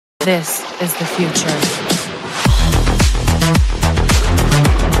This is the future.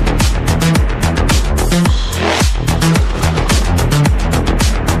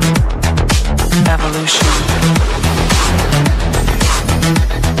 Evolution.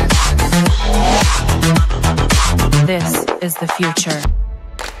 This is the future.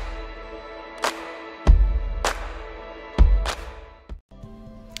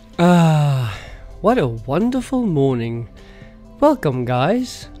 What a wonderful morning. Welcome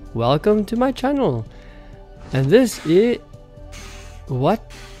guys, welcome to my channel. And this is...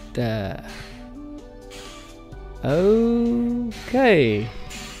 what the... okay.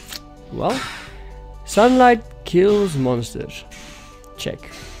 Well, sunlight kills monsters. Check.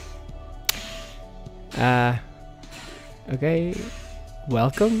 Okay,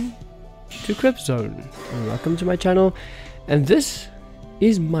 welcome to Cryptzone. And welcome to my channel. And this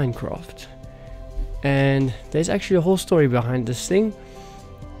is Minecraft. And there's actually a whole story behind this thing.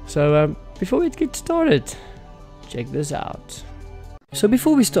 So before we get started, check this out. So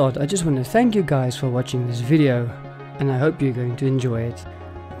before we start, I just want to thank you guys for watching this video, and I hope you're going to enjoy it.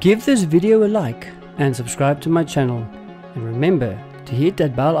 Give this video a like and subscribe to my channel, and remember to hit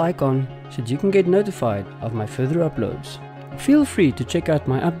that bell icon so that you can get notified of my further uploads. Feel free to check out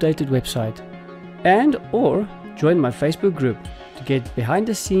my updated website and or join my Facebook group to get behind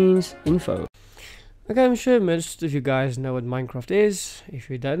the scenes info. Okay, I'm sure most of you guys know what Minecraft is. If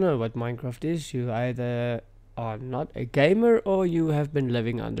you don't know what Minecraft is, you either are not a gamer or you have been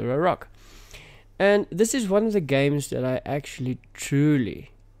living under a rock. And this is one of the games that I actually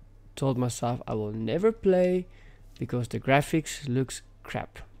truly told myself I will never play because the graphics looks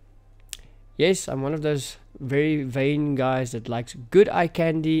crap. Yes, I'm one of those very vain guys that likes good eye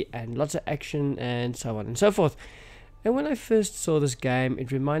candy and lots of action and so on and so forth. And when I first saw this game,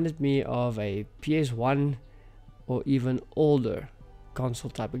 it reminded me of a PS1 or even older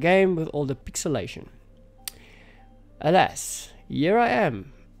console type of game with all the pixelation. Alas, here I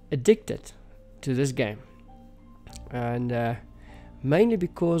am, addicted to this game. And mainly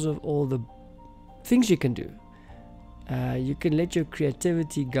because of all the things you can do. You can let your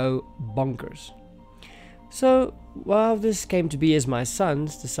creativity go bonkers. So, while this came to be as my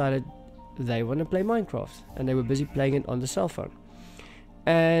sons decided they want to play Minecraft, and they were busy playing it on the cell phone,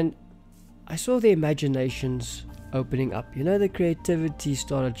 and I saw their imaginations opening up, you know, the creativity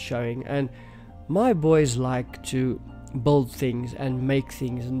started showing, and my boys like to build things and make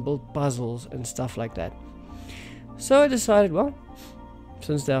things and build puzzles and stuff like that. So I decided, well,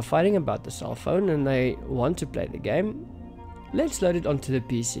 since they are fighting about the cell phone and they want to play the game, let's load it onto the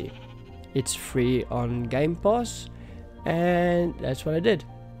PC. It's free on Game Pass, and that's what I did.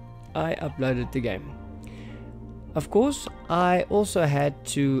 I uploaded the game. Of course, I also had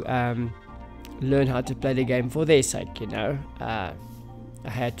to learn how to play the game for their sake, you know. I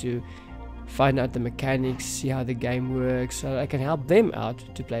had to find out the mechanics, see how the game works, so I can help them out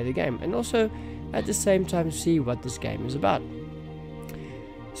to play the game, and also at the same time see what this game is about.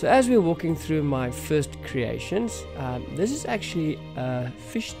 So as we're walking through my first creations, this is actually a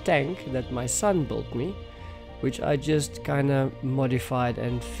fish tank that my son built me, which I just kind of modified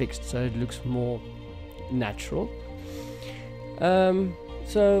and fixed so it looks more natural.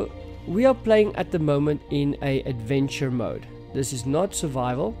 So we are playing at the moment in a adventure mode. This is not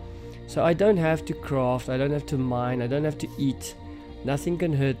survival, so I don't have to craft, I don't have to mine, I don't have to eat, nothing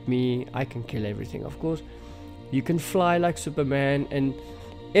can hurt me, I can kill everything of course. You can fly like Superman, and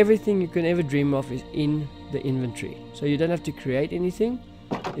everything you can ever dream of is in the inventory, so you don't have to create anything.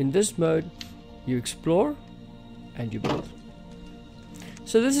 In this mode you explore and you build.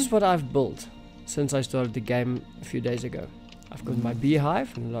 So this is what I've built since I started the game a few days ago. I've got my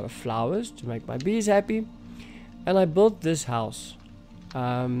beehive and a lot of flowers to make my bees happy, and I built this house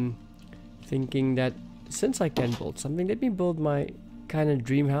thinking that since I can build something, let me build my kind of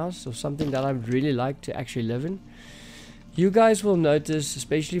dream house, or something that I'd really like to actually live in. You guys will notice,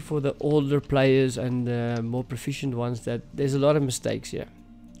 especially for the older players and the more proficient ones, that there's a lot of mistakes here.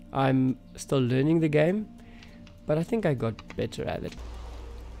 I'm still learning the game, but I think I got better at it.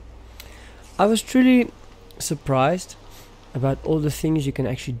 I was truly surprised about all the things you can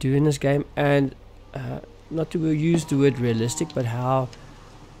actually do in this game, and not to use the word realistic, but how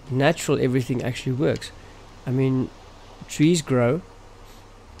natural everything actually works. I mean, trees grow,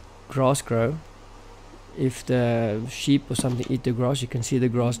 grass grow. If the sheep or something eat the grass, you can see the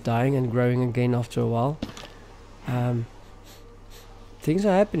grass dying and growing again after a while. Things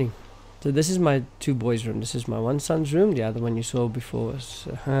are happening. So this is my two boys' room. This is my one son's room. The other one you saw before was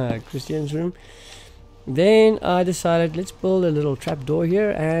Christian's room. Then I decided, let's build a little trap door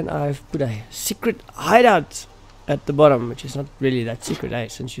here, and I've put a secret hideout at the bottom, which is not really that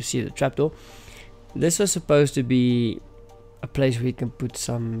secret, since you see the trapdoor. This was supposed to be a place where you can put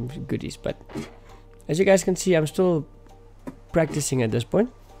some goodies, but as you guys can see, I'm still practicing at this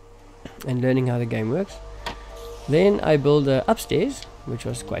point and learning how the game works. Then I built upstairs, which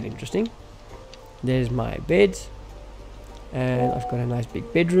was quite interesting. There's my bed, and I've got a nice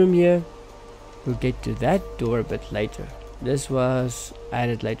big bedroom here. We'll get to that door a bit later. This was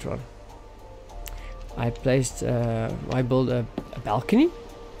added later on. I built a balcony.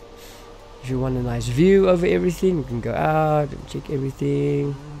 If you want a nice view over everything, you can go out and check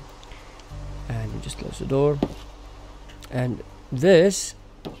everything. And you just close the door. And this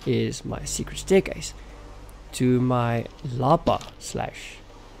is my secret staircase to my Lapa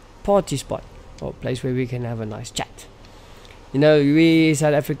 / party spot, or place where we can have a nice chat. You know, we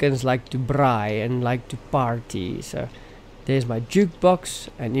South Africans like to braai and like to party. So there's my jukebox,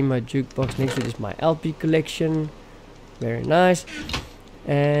 and in my jukebox next to it is my LP collection. Very nice.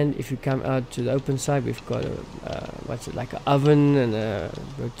 And if you come out to the open side, we've got a like an oven and a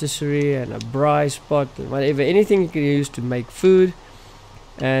rotisserie and a braai spot and whatever, anything you can use to make food.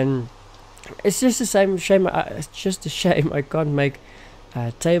 And it's just it's just a shame I can't make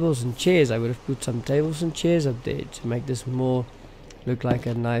tables and chairs. I would have put some tables and chairs up there to make this more look like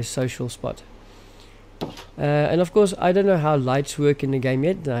a nice social spot. And of course, I don't know how lights work in the game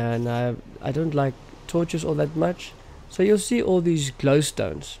yet, and I don't like torches all that much. So you'll see all these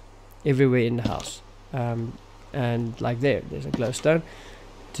glowstones everywhere in the house, and like there's a glowstone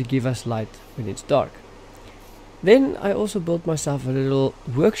to give us light when it's dark. Then I also built myself a little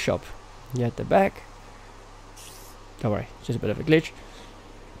workshop here at the back. Don't worry, it's just a bit of a glitch.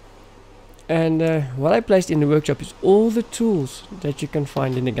 And what I placed in the workshop is all the tools that you can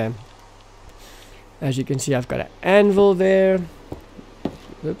find in the game. As you can see, I've got an anvil there.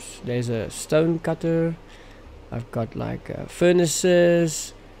 Oops, there's a stone cutter. I've got like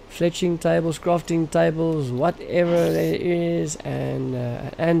furnaces, fletching tables, crafting tables, whatever there is, and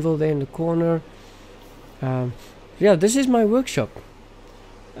an anvil there in the corner. Yeah, this is my workshop.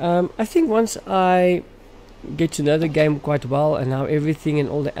 I think once I get to know the game quite well and how everything and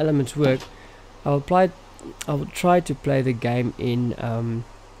all the elements work, I will try to play the game in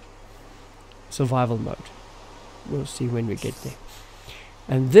survival mode. We'll see when we get there.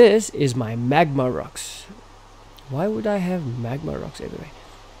 And this is my magma rocks. Why would I have magma rocks everywhere?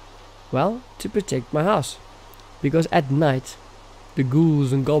 Well, to protect my house. Because at night, the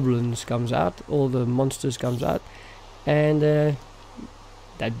ghouls and goblins comes out, all the monsters comes out, and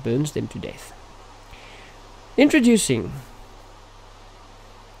that burns them to death. Introducing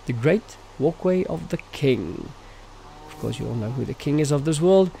the Great Walkway of the King. Of course, you all know who the king is of this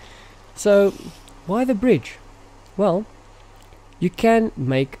world. So, why the bridge? Well, you can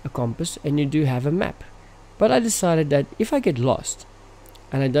make a compass and you do have a map. But I decided that if I get lost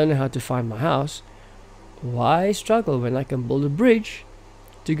and I don't know how to find my house, why struggle when I can build a bridge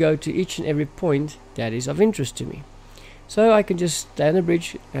to go to each and every point that is of interest to me? So I can just stay on the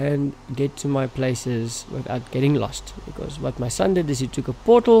bridge and get to my places without getting lost. Because what my son did is he took a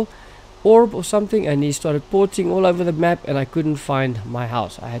portal orb or something and he started porting all over the map, and I couldn't find my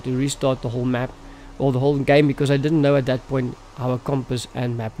house. I had to restart the whole map or the whole game because I didn't know at that point how a compass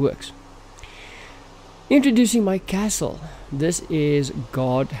and map works. Introducing my castle. This is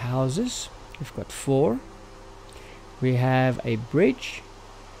guard houses. We've got 4. We have a bridge,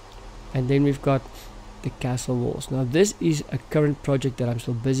 and then we've got the castle walls. Now this is a current project that I'm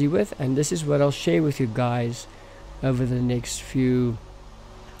still busy with, and this is what I'll share with you guys over the next few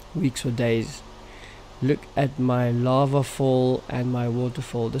weeks or days. Look at my lava fall and my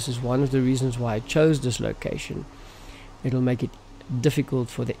waterfall. This is one of the reasons why I chose this location. It'll make it difficult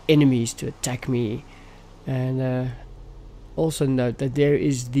for the enemies to attack me. And also note that there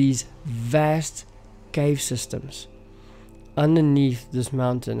is these vast cave systems underneath this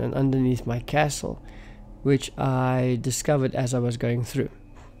mountain and underneath my castle, which I discovered as I was going through.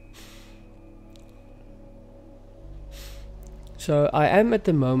 So I am at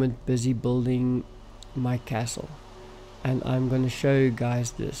the moment busy building my castle, and I'm going to show you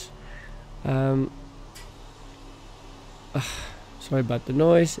guys this. Sorry about the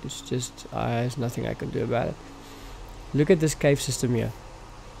noise, it's just there's nothing I can do about it. Look at this cave system here.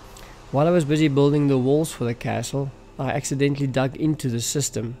 While I was busy building the walls for the castle, I accidentally dug into the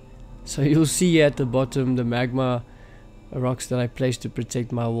system. So you'll see at the bottom the magma rocks that I placed to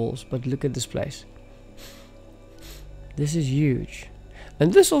protect my walls. But look at this place. This is huge.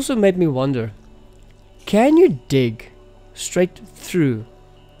 And this also made me wonder, can you dig straight through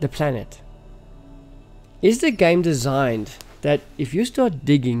the planet? Is the game designed that if you start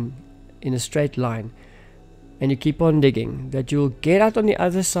digging in a straight line and you keep on digging, that you'll get out on the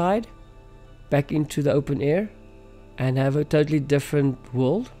other side, back into the open air, and have a totally different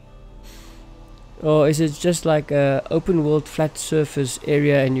world? Or is it just like a open world flat surface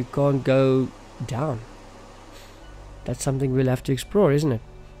area and you can't go down? That's something we'll have to explore, isn't it?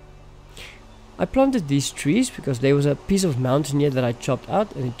 I planted these trees because there was a piece of mountain here that I chopped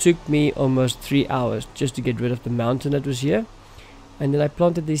out, and it took me almost 3 hours just to get rid of the mountain that was here. And then I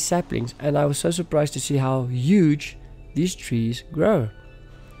planted these saplings, and I was so surprised to see how huge these trees grow.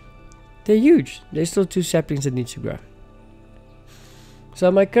 They're huge. There's still 2 saplings that need to grow. So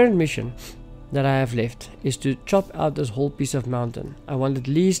my current mission that I have left is to chop out this whole piece of mountain. I want at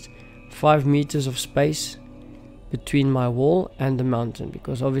least 5 meters of space between my wall and the mountain,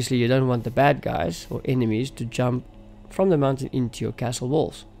 because obviously you don't want the bad guys or enemies to jump from the mountain into your castle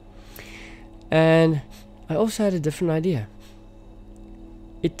walls. And I also had a different idea.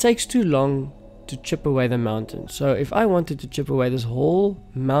 It takes too long to chip away the mountain. So if I wanted to chip away this whole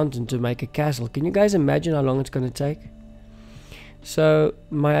mountain to make a castle, can you guys imagine how long it's going to take? So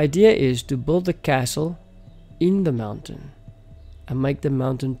my idea is to build the castle in the mountain and make the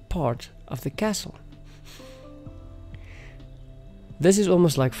mountain part of the castle. This is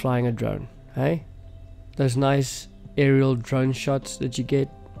almost like flying a drone, hey? Those nice aerial drone shots that you get.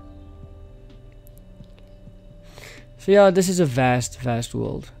 So yeah, this is a vast, vast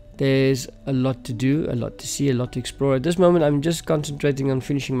world. There's a lot to do, a lot to see, a lot to explore. At this moment, I'm just concentrating on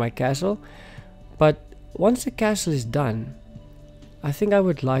finishing my castle. But once the castle is done, I think I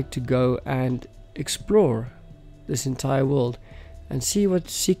would like to go and explore this entire world and see what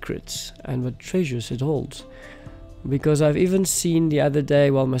secrets and what treasures it holds. Because I've even seen the other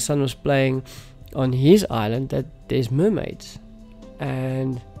day while my son was playing on his island that there's mermaids,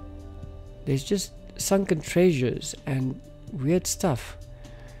 and there's just sunken treasures and weird stuff.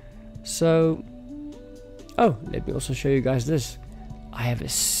 So, oh, let me also show you guys this. I have a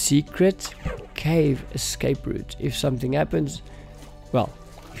secret cave escape route. If something happens, well,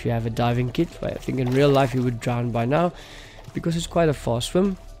 if you have a diving kit, I think in real life you would drown by now, because it's quite a fast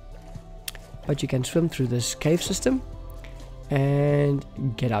swim. But you can swim through this cave system and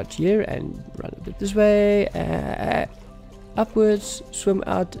get out here and run a bit this way, upwards, swim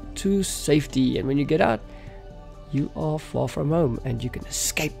out to safety, and when you get out, you are far from home and you can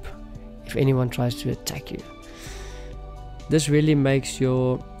escape if anyone tries to attack you. This really makes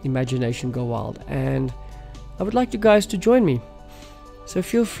your imagination go wild, and I would like you guys to join me. So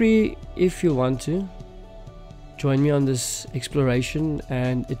feel free, if you want to, join me on this exploration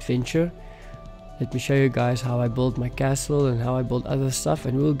and adventure. Let me show you guys how I build my castle and how I build other stuff,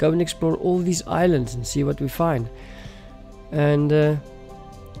 and we'll go and explore all these islands and see what we find. And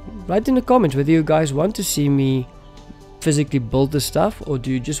write in the comments whether you guys want to see me physically build the stuff, or do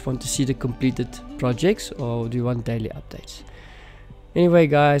you just want to see the completed projects, or do you want daily updates? Anyway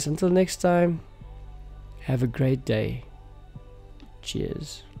guys, until next time, have a great day.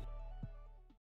 Cheers.